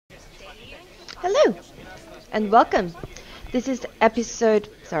Hello and welcome. This is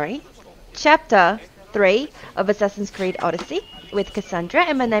chapter 3 of Assassin's Creed Odyssey with Cassandra,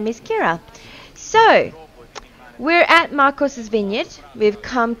 and my name is Kira. So, we're at Marcos's vineyard. We've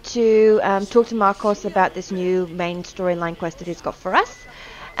come to talk to Marcos about this new main storyline quest that he's got for us.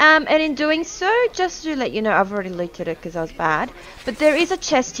 And in doing so, just to let you know, I've already looted it because I was bad. But there is a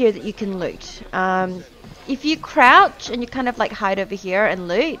chest here that you can loot. If you crouch and you kind of like hide over here and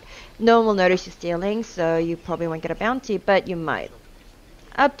loot, no one will notice you stealing, so you probably won't get a bounty, but you might.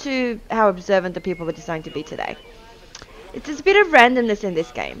 Up to how observant the people were designed to be today. It's a bit of randomness in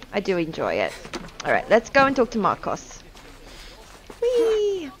this game. I do enjoy it. Alright, let's go and talk to Marcos.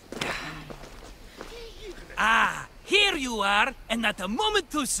 Whee! Ah, here you are, and not a moment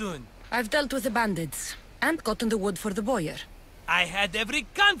too soon. I've dealt with the bandits, and gotten the wood for the boiler. I had every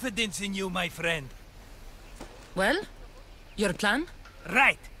confidence in you, my friend. Well, your plan?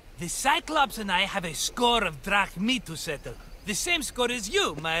 Right. The Cyclops and I have a score of drachmi to settle. The same score as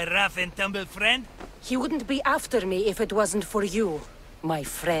you, my rough and tumble friend. He wouldn't be after me if it wasn't for you, my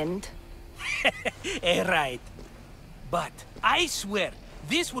friend. Right. But I swear,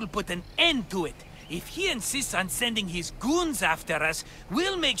 this will put an end to it. If he insists on sending his goons after us,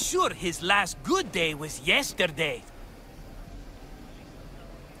 we'll make sure his last good day was yesterday.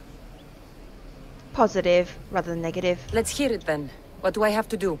 Positive rather than negative. Let's hear it then. What do I have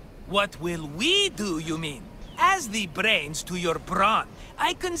to do? What will we do, you mean? As the brains to your brawn,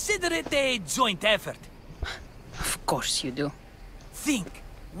 I consider it a joint effort. Of course you do. Think,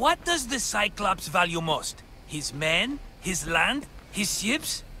 what does the Cyclops value most? His men? His land? His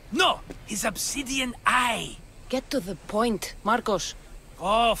ships? No, his obsidian eye. Get to the point, Marcos.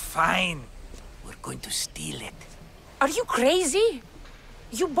 Oh, fine. We're going to steal it. Are you crazy?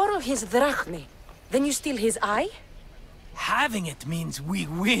 You borrow his drachmi, then you steal his eye? Having it means we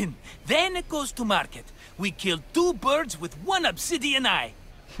win. Then it goes to market. We kill two birds with one obsidian eye.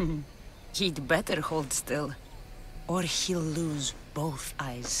 He'd better hold still, or he'll lose both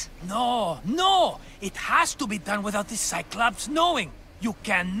eyes. No! It has to be done without the Cyclops knowing. You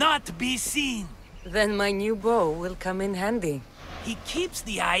cannot be seen. Then my new bow will come in handy. He keeps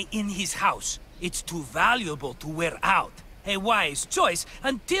the eye in his house. It's too valuable to wear out. A wise choice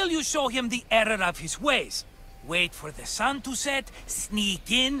until you show him the error of his ways. Wait for the sun to set,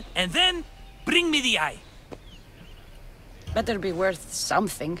 sneak in, and then bring me the eye. Better be worth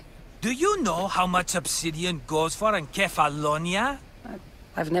something. Do you know how much obsidian goes for in Kephallonia?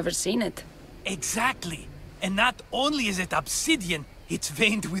 I've never seen it. Exactly. And not only is it obsidian, it's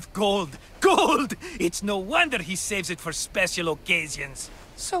veined with gold. Gold! It's no wonder he saves it for special occasions.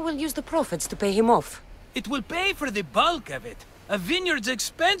 So we'll use the profits to pay him off. It will pay for the bulk of it. A vineyard's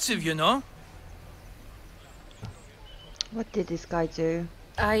expensive, you know. What did this guy do?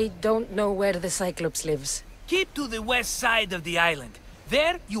 I don't know where the Cyclops lives. Keep to the west side of the island.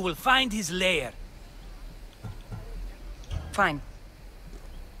 There you will find his lair. Fine.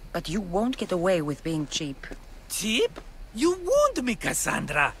 But you won't get away with being cheap. Cheap? You wound me,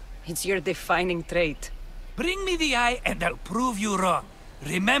 Cassandra. It's your defining trait. Bring me the eye and I'll prove you wrong.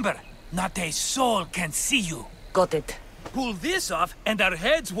 Remember, not a soul can see you. Got it. Pull this off and our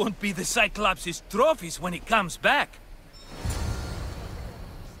heads won't be the Cyclops' trophies when he comes back.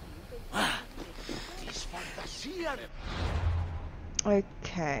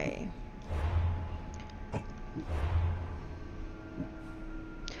 Okay.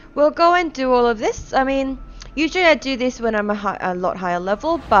 We'll go and do all of this. I mean, usually I do this when I'm a lot higher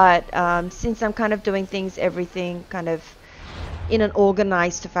level, but since I'm kind of doing everything kind of in an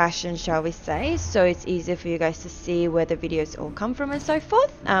organized fashion, shall we say, so it's easier for you guys to see where the videos all come from and so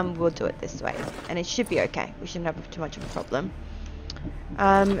forth, we'll do it this way, and it should be okay. We shouldn't have too much of a problem.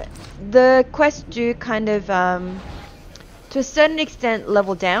 The quests do kind of, to a certain extent,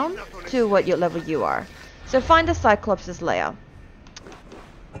 level down to what your level you are. So find the Cyclops' lair.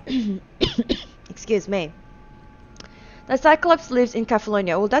 Excuse me. The Cyclops lives in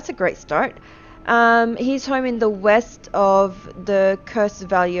Kephallonia. Well, that's a great start. He's home in the west of the Cursed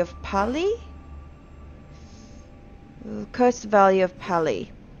Valley of Pali. Cursed Valley of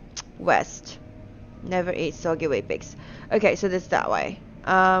Pali. West. Never eat soggy Weet-Bix. Okay, so this that way.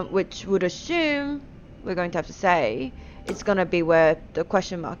 Which would assume, we're going to have to say, it's going to be where the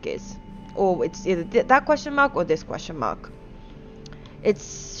question mark is. Or it's either that question mark or this question mark. It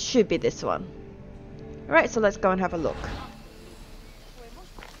should be this one. Alright, so let's go and have a look.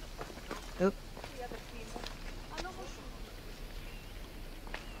 Oop.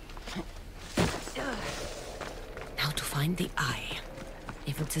 Now to find the eye.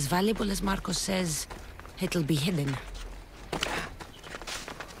 If it's as valuable as Marcos says, it'll be hidden.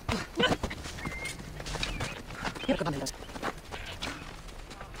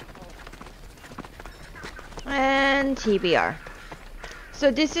 And here we are.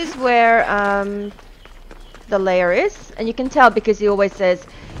 So this is where the lair is, and you can tell because he always says,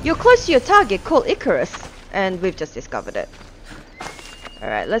 "You're close to your target, call Icarus." And we've just discovered it.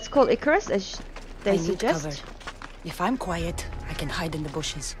 Alright, let's call Icarus as they suggest. Cover. If I'm quiet, I can hide in the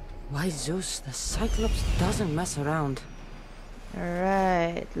bushes. Why Zeus, the Cyclops doesn't mess around.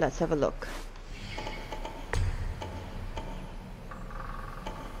 Alright, let's have a look.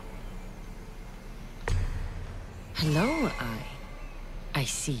 Hello, I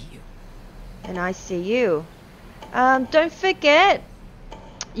see you. And I see you. Don't forget,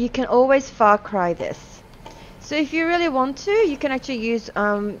 you can always Far Cry this. So if you really want to, you can actually use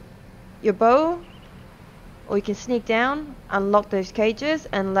your bow, or you can sneak down, unlock those cages,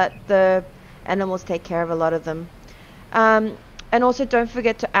 and let the animals take care of a lot of them. And also don't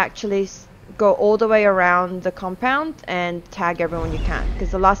forget to actually go all the way around the compound and tag everyone you can,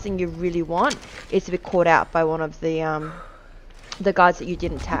 because the last thing you really want is to be caught out by one of the guards that you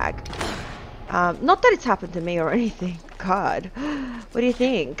didn't tag. Not that it's happened to me or anything. God, what do you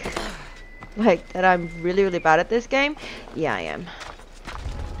think? Like, that I'm really, really bad at this game? Yeah, I am.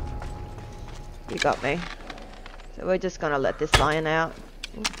 You got me. So we're just gonna let this lion out.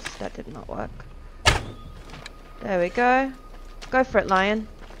 Oops, that did not work. There we go. Go for it, lion.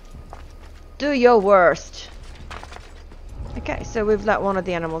 Do your worst. Okay, so we've let one of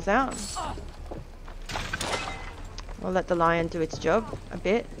the animals out. We'll let the lion do its job a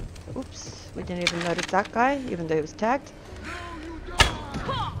bit. Oops, we didn't even notice that guy, even though he was tagged.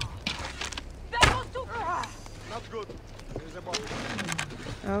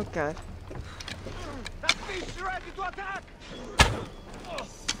 Oh god.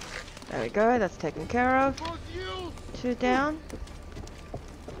 There we go, that's taken care of. 2 down.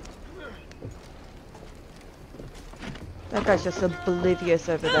 That guy's just oblivious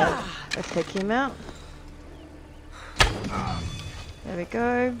over there. Let's take him out. There we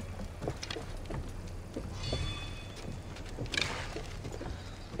go.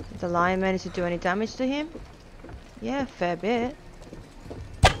 Did the lion manage to do any damage to him? Yeah, fair bit.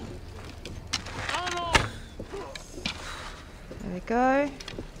 There we go.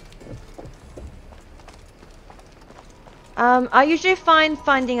 I usually find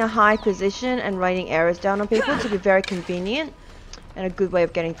finding a high position and raining arrows down on people to be very convenient and a good way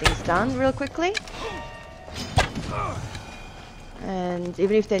of getting things done real quickly. And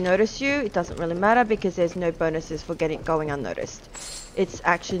even if they notice you, it doesn't really matter because there's no bonuses for going unnoticed. It's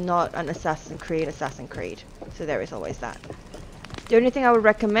actually not an Assassin's Creed. So there is always that. The only thing I would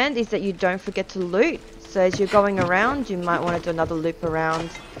recommend is that you don't forget to loot. So as you're going around, you might want to do another loop around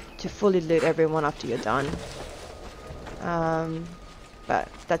to fully loot everyone after you're done. But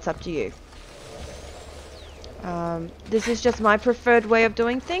that's up to you. This is just my preferred way of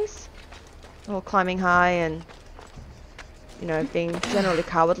doing things. Or climbing high and, you know, being generally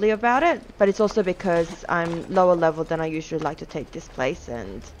cowardly about it. But it's also because I'm lower level than I usually like to take this place,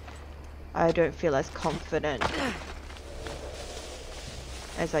 and I don't feel as confident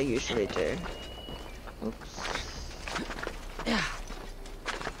as I usually do. Oops.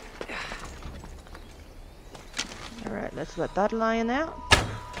 Alright, let's let that lion out.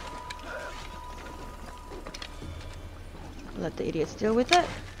 Let the idiots deal with it.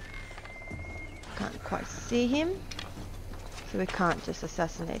 Can't quite see him, so we can't just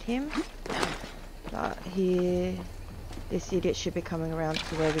assassinate him. But here, this idiot should be coming around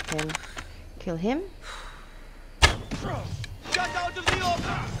to where we can kill him. There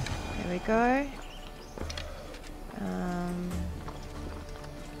we go.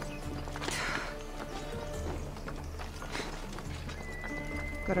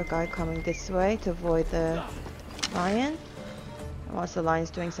 Got a guy coming this way to avoid the lion. Whilst the lion's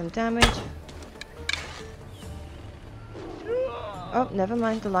doing some damage. Oh, never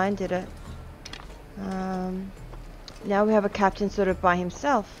mind, the lion did it. Now we have a captain sort of by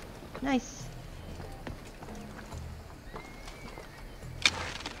himself. Nice.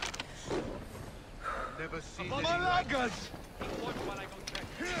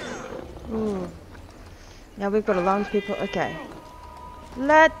 Ooh. Now we've got alarmed people. Okay.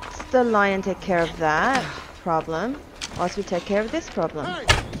 Let the lion take care of that problem, whilst we take care of this problem.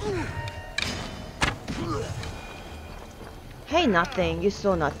 Hey, nothing. You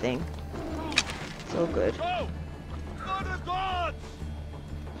saw nothing. It's all good.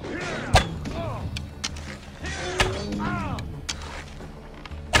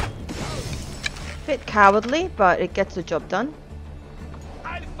 Bit cowardly, but it gets the job done.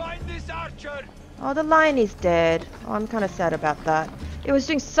 I'll find this archer. Oh, the lion is dead. Oh, I'm kind of sad about that. It was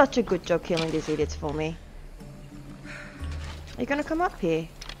doing such a good job killing these idiots for me. Are you gonna come up here?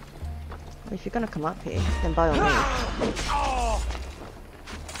 Well, if you're gonna come up here, then by all means.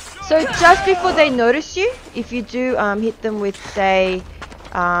 So just before they notice you, if you do hit them with, say,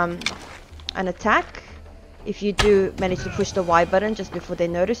 an attack, if you do manage to push the Y button just before they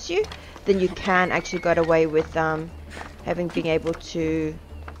notice you, then you can actually get away with being able to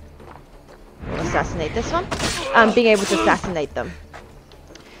assassinate this one. Being able to assassinate them.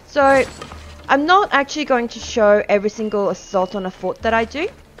 So I'm not actually going to show every single assault on a fort that I do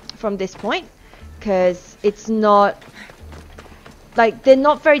from this point, because it's not like, they're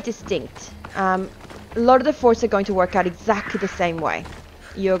not very distinct. A lot of the forts are going to work out exactly the same way.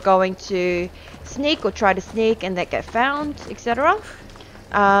 You're going to sneak or try to sneak and then get found, etc.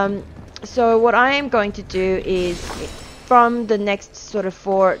 So what I am going to do is, from the next sort of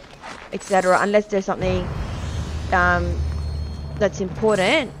fort, etc., unless there's something that's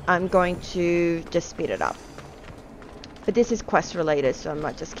important, I'm going to just speed it up. But this is quest related, so I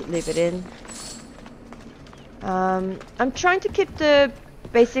might just leave it in. I'm trying to keep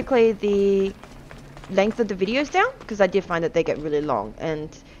basically the length of the videos down, because I did find that they get really long and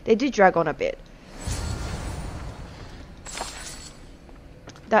they do drag on a bit.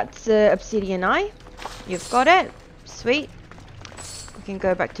 That's Obsidian Eye. You've got it. Sweet. We can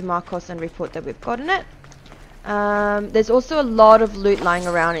go back to Marcos and report that we've gotten it. There's also a lot of loot lying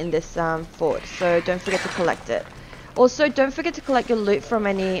around in this fort, so don't forget to collect it. Also, don't forget to collect your loot from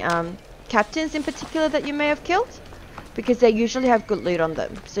any captains in particular that you may have killed, because they usually have good loot on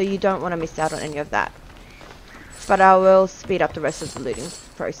them, so you don't want to miss out on any of that. But I will speed up the rest of the looting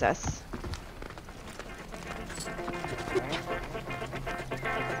process.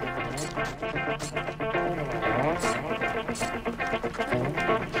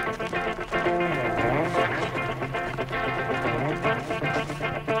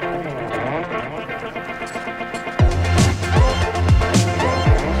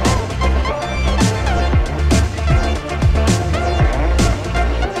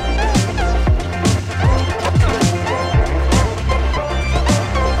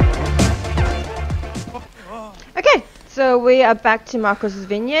 So we are back to Marcos's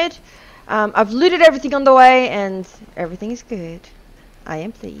vineyard. I've looted everything on the way and everything is good. I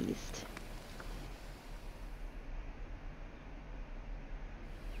am pleased.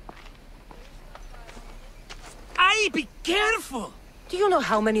 Aye, be careful! Do you know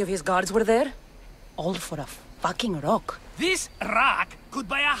how many of his guards were there? All for a fucking rock. This rock could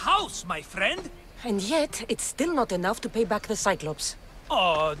buy a house, my friend. And yet, it's still not enough to pay back the Cyclops.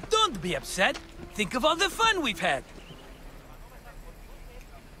 Oh, don't be upset. Think of all the fun we've had.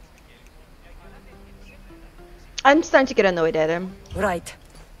 I'm starting to get annoyed at him. Right.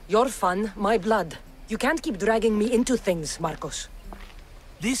 Your fun, my blood. You can't keep dragging me into things, Marcos.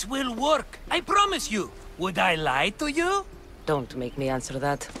 This will work, I promise you. Would I lie to you? Don't make me answer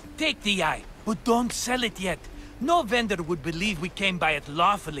that. Take the eye, but don't sell it yet. No vendor would believe we came by it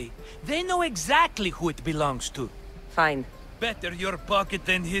lawfully. They know exactly who it belongs to. Fine. Better your pocket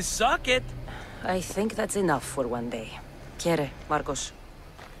than his socket. I think that's enough for one day. Quiere, Marcos.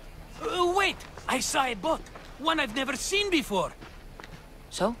 Wait! I saw a boat. One I've never seen before.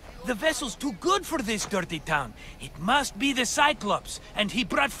 So? The vessel's too good for this dirty town. It must be the Cyclops, and he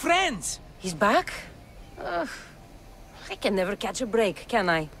brought friends. He's back? Ugh. I can never catch a break, can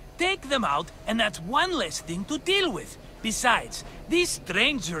I? Take them out, and that's one less thing to deal with. Besides, these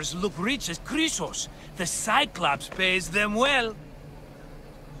strangers look rich as Chrysos. The Cyclops pays them well.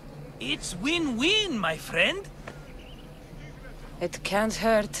 It's win-win, my friend. It can't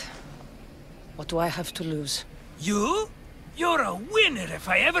hurt. What do I have to lose? You? You're a winner if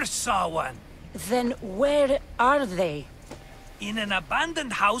I ever saw one. Then where are they? In an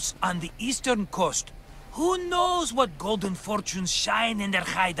abandoned house on the eastern coast. Who knows what golden fortunes shine in their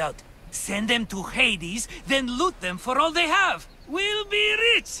hideout? Send them to Hades, then loot them for all they have. We'll be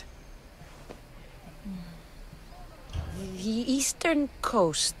rich! The eastern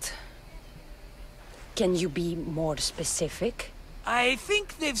coast. Can you be more specific? I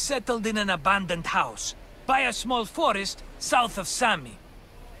think they've settled in an abandoned house, by a small forest south of Sami.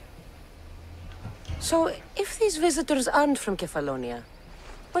 So, if these visitors aren't from Kephallonia,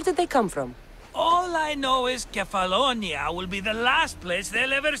 where did they come from? All I know is Kephallonia will be the last place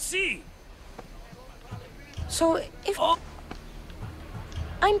they'll ever see. So, if... Oh.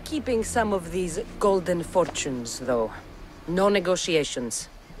 I'm keeping some of these golden fortunes, though. No negotiations.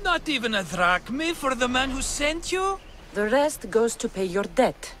 Not even a drachme for the man who sent you? The rest goes to pay your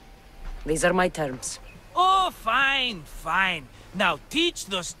debt. These are my terms. Oh, fine, fine. Now teach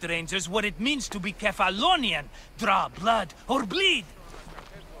those strangers what it means to be Kephalonian. Draw blood or bleed.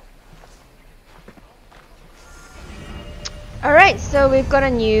 Alright, so we've got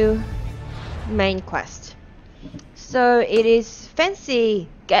a new main quest. So it is fancy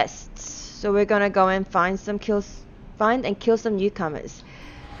guests. So we're gonna go and find and kill some newcomers.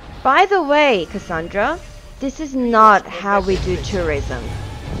 By the way, Cassandra, this is not how we do tourism.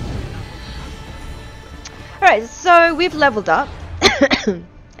 Alright, so we've leveled up.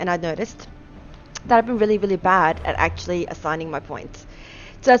 And I noticed that I've been really, really bad at actually assigning my points.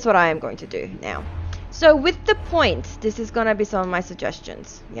 So that's what I am going to do now. So with the points, this is going to be some of my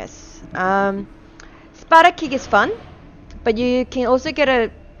suggestions. Yes. Sparta Kick is fun, but you can also get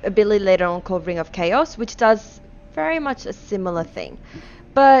a ability later on called Ring of Chaos, which does very much a similar thing.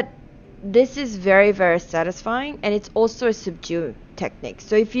 But this is very, very satisfying, and it's also a subdue technique.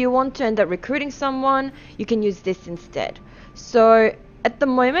 So if you want to end up recruiting someone, you can use this instead. So at the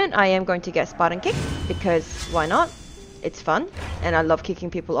moment, I am going to get Spartan Kick, because why not? It's fun, and I love kicking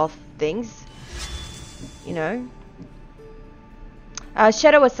people off things. You know.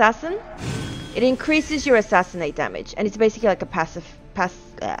 Shadow Assassin. It increases your assassinate damage, and it's basically like a passive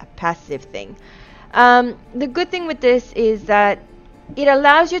thing. The good thing with this is that it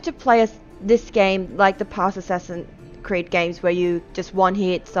allows you to play this game like the past Assassin's Creed games, where you just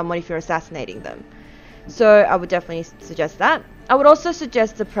one-hit someone if you're assassinating them. So I would definitely suggest that. I would also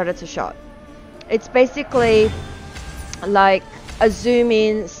suggest the Predator Shot. It's basically like a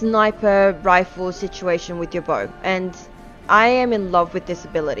zoom-in sniper rifle situation with your bow, and I am in love with this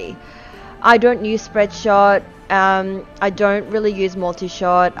ability. I don't use spread shot. I don't really use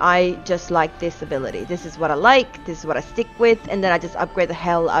multi-shot. I just like this ability. This is what I like. This is what I stick with, and then I just upgrade the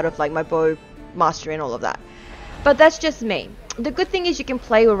hell out of like my bow mastery and all of that. But that's just me. The good thing is you can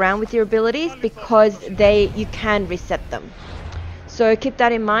play around with your abilities because you can reset them. So keep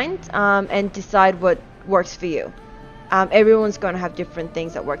that in mind and decide what works for you. Everyone's going to have different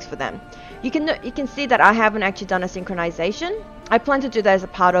things that works for them. You can see that I haven't actually done a synchronization. I plan to do that as a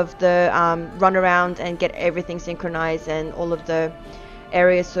part of the run around and get everything synchronized and all of the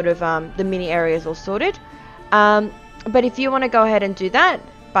areas sort of the mini areas all sorted. But if you want to go ahead and do that,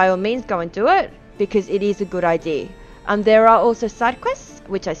 by all means go and do it, because it is a good idea. There are also side quests,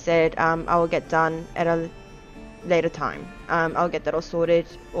 which I said I will get done at a later time. I'll get that all sorted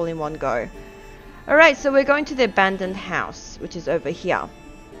all in one go. Alright, so we're going to the abandoned house, which is over here.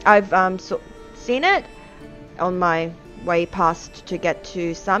 I've seen it on my way past to get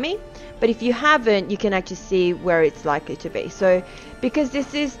to Sami, but if you haven't, you can actually see where it's likely to be. So because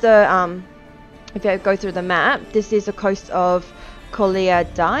this is the if you go through the map, this is the coast of Kolia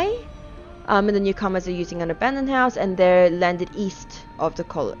Dai, and the newcomers are using an abandoned house, and they're landed east of the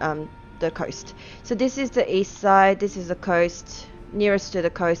coast. So this is the east side, this is the coast. Nearest to the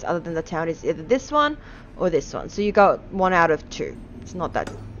coast other than the town is either this one or this one. So you got one out of two. It's not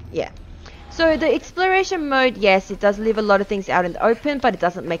that, yeah. So the exploration mode, yes, it does leave a lot of things out in the open, but it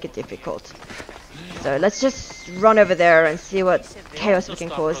doesn't make it difficult. So let's just run over there and see what chaos we can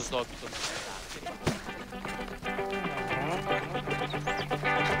cause.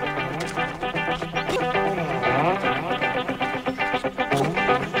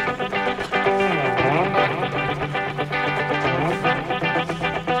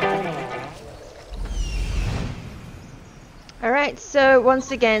 Alright, so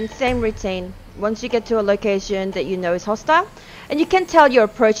once again, same routine. Once you get to a location that you know is hostile, and you can tell you're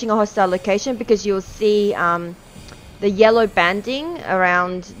approaching a hostile location because you'll see the yellow banding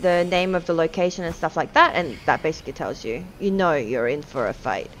around the name of the location and stuff like that, and that basically tells you, you know you're in for a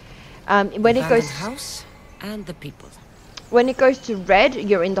fight. When it goes house and the people. When it goes to red,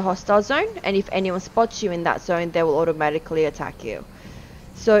 you're in the hostile zone, and if anyone spots you in that zone, they will automatically attack you.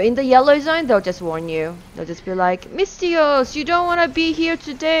 So in the yellow zone, they'll just warn you. They'll just be like, Mystios, you don't want to be here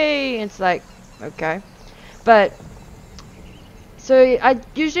today. And it's like, okay. But, so I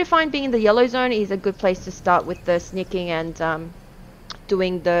usually find being in the yellow zone is a good place to start with the sneaking and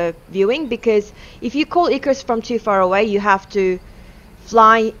doing the viewing. Because if you call Icarus from too far away, you have to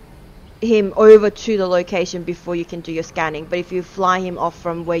fly him over to the location before you can do your scanning. But if you fly him off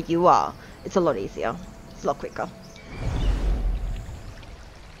from where you are, it's a lot easier. It's a lot quicker.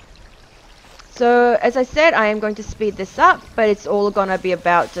 So as I said, I am going to speed this up, but it's all gonna be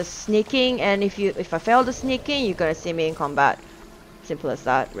about just sneaking, and if I fail the sneaking, you're gonna see me in combat. Simple as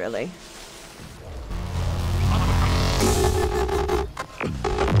that, really.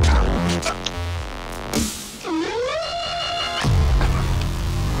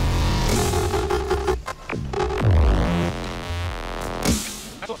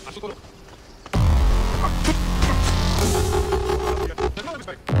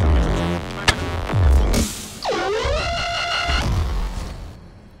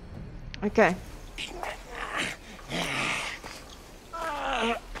 Okay.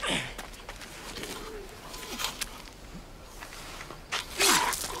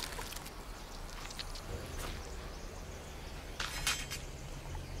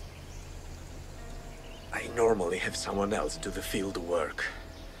 I normally have someone else do the field work.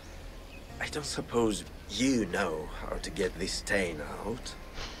 I don't suppose you know how to get this stain out.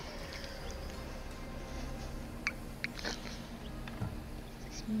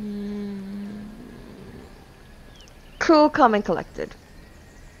 Cool, calm and collected.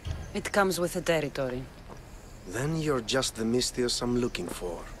 It comes with the territory. Then you're just the Mystios I'm looking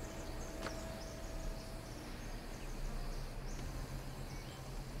for.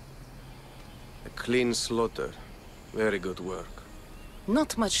 A clean slaughter. Very good work.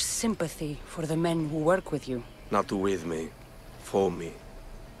 Not much sympathy for the men who work with you. Not with me. For me.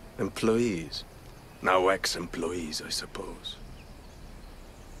 Employees. Now ex-employees, I suppose.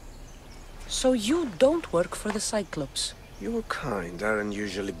 So you don't work for the Cyclops? Your kind aren't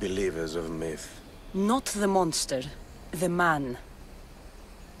usually believers of myth. Not the monster. The man.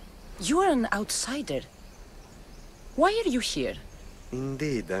 You are an outsider. Why are you here?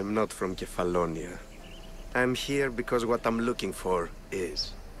 Indeed, I'm not from Kephallonia. I'm here because what I'm looking for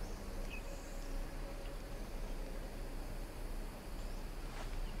is.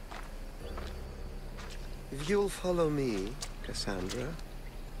 If you'll follow me, Cassandra.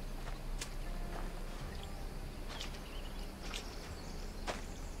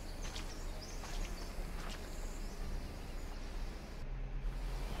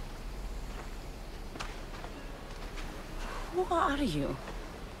 Who are you?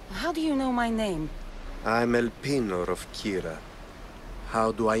 How do you know my name? I'm El Pinor of Kira.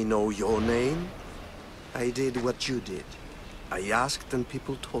 How do I know your name? I did what you did. I asked and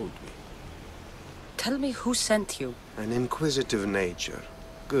people told me. Tell me who sent you. An inquisitive nature.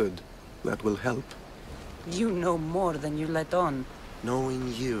 Good. That will help. You know more than you let on.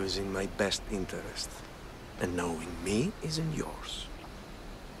 Knowing you is in my best interest. And knowing me is in yours.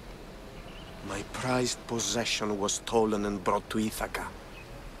 My prized possession was stolen and brought to Ithaca.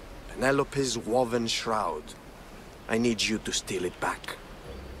 Penelope's woven shroud. I need you to steal it back.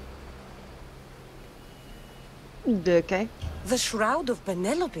 Okay. The shroud of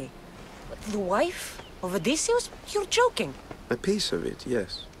Penelope? The wife of Odysseus? You're joking. A piece of it,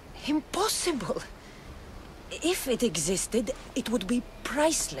 yes. Impossible. If it existed, it would be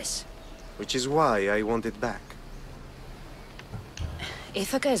priceless. Which is why I want it back.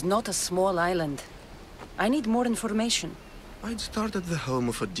 Ithaca is not a small island. I need more information. I'd start at the home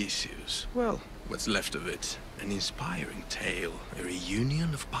of Odysseus. Well, what's left of it. An inspiring tale. A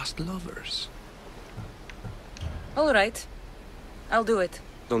reunion of past lovers. All right. I'll do it.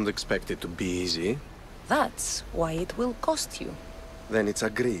 Don't expect it to be easy. That's why it will cost you. Then it's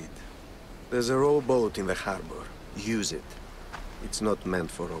agreed. There's a rowboat in the harbor. Use it. It's not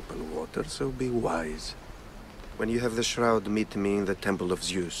meant for open water, so be wise. When you have the shroud, meet me in the Temple of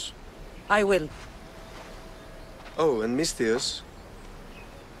Zeus. I will. Oh, and Mystios,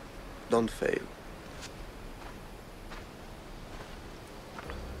 don't fail.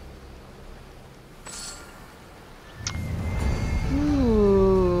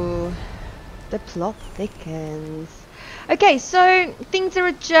 Ooh, the plot thickens. Okay, so things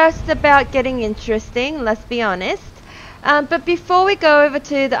are just about getting interesting, let's be honest. But before we go over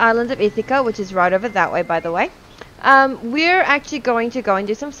to the island of Ithaca, which is right over that way, by the way, we're actually going to go and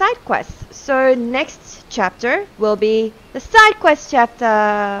do some side quests. So next chapter will be the side quest chapter,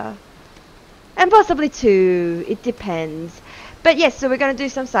 and possibly two, it depends. But yes, so we're going to do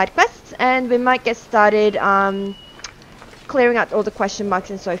some side quests, and we might get started clearing out all the question marks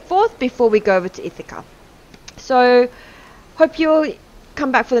and so forth before we go over to Ithaca. So hope you'll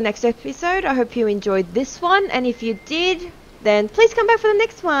come back for the next episode. I hope you enjoyed this one, and if you did, then please come back for the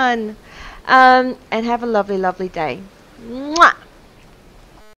next one. And have a lovely, lovely day. Mwah!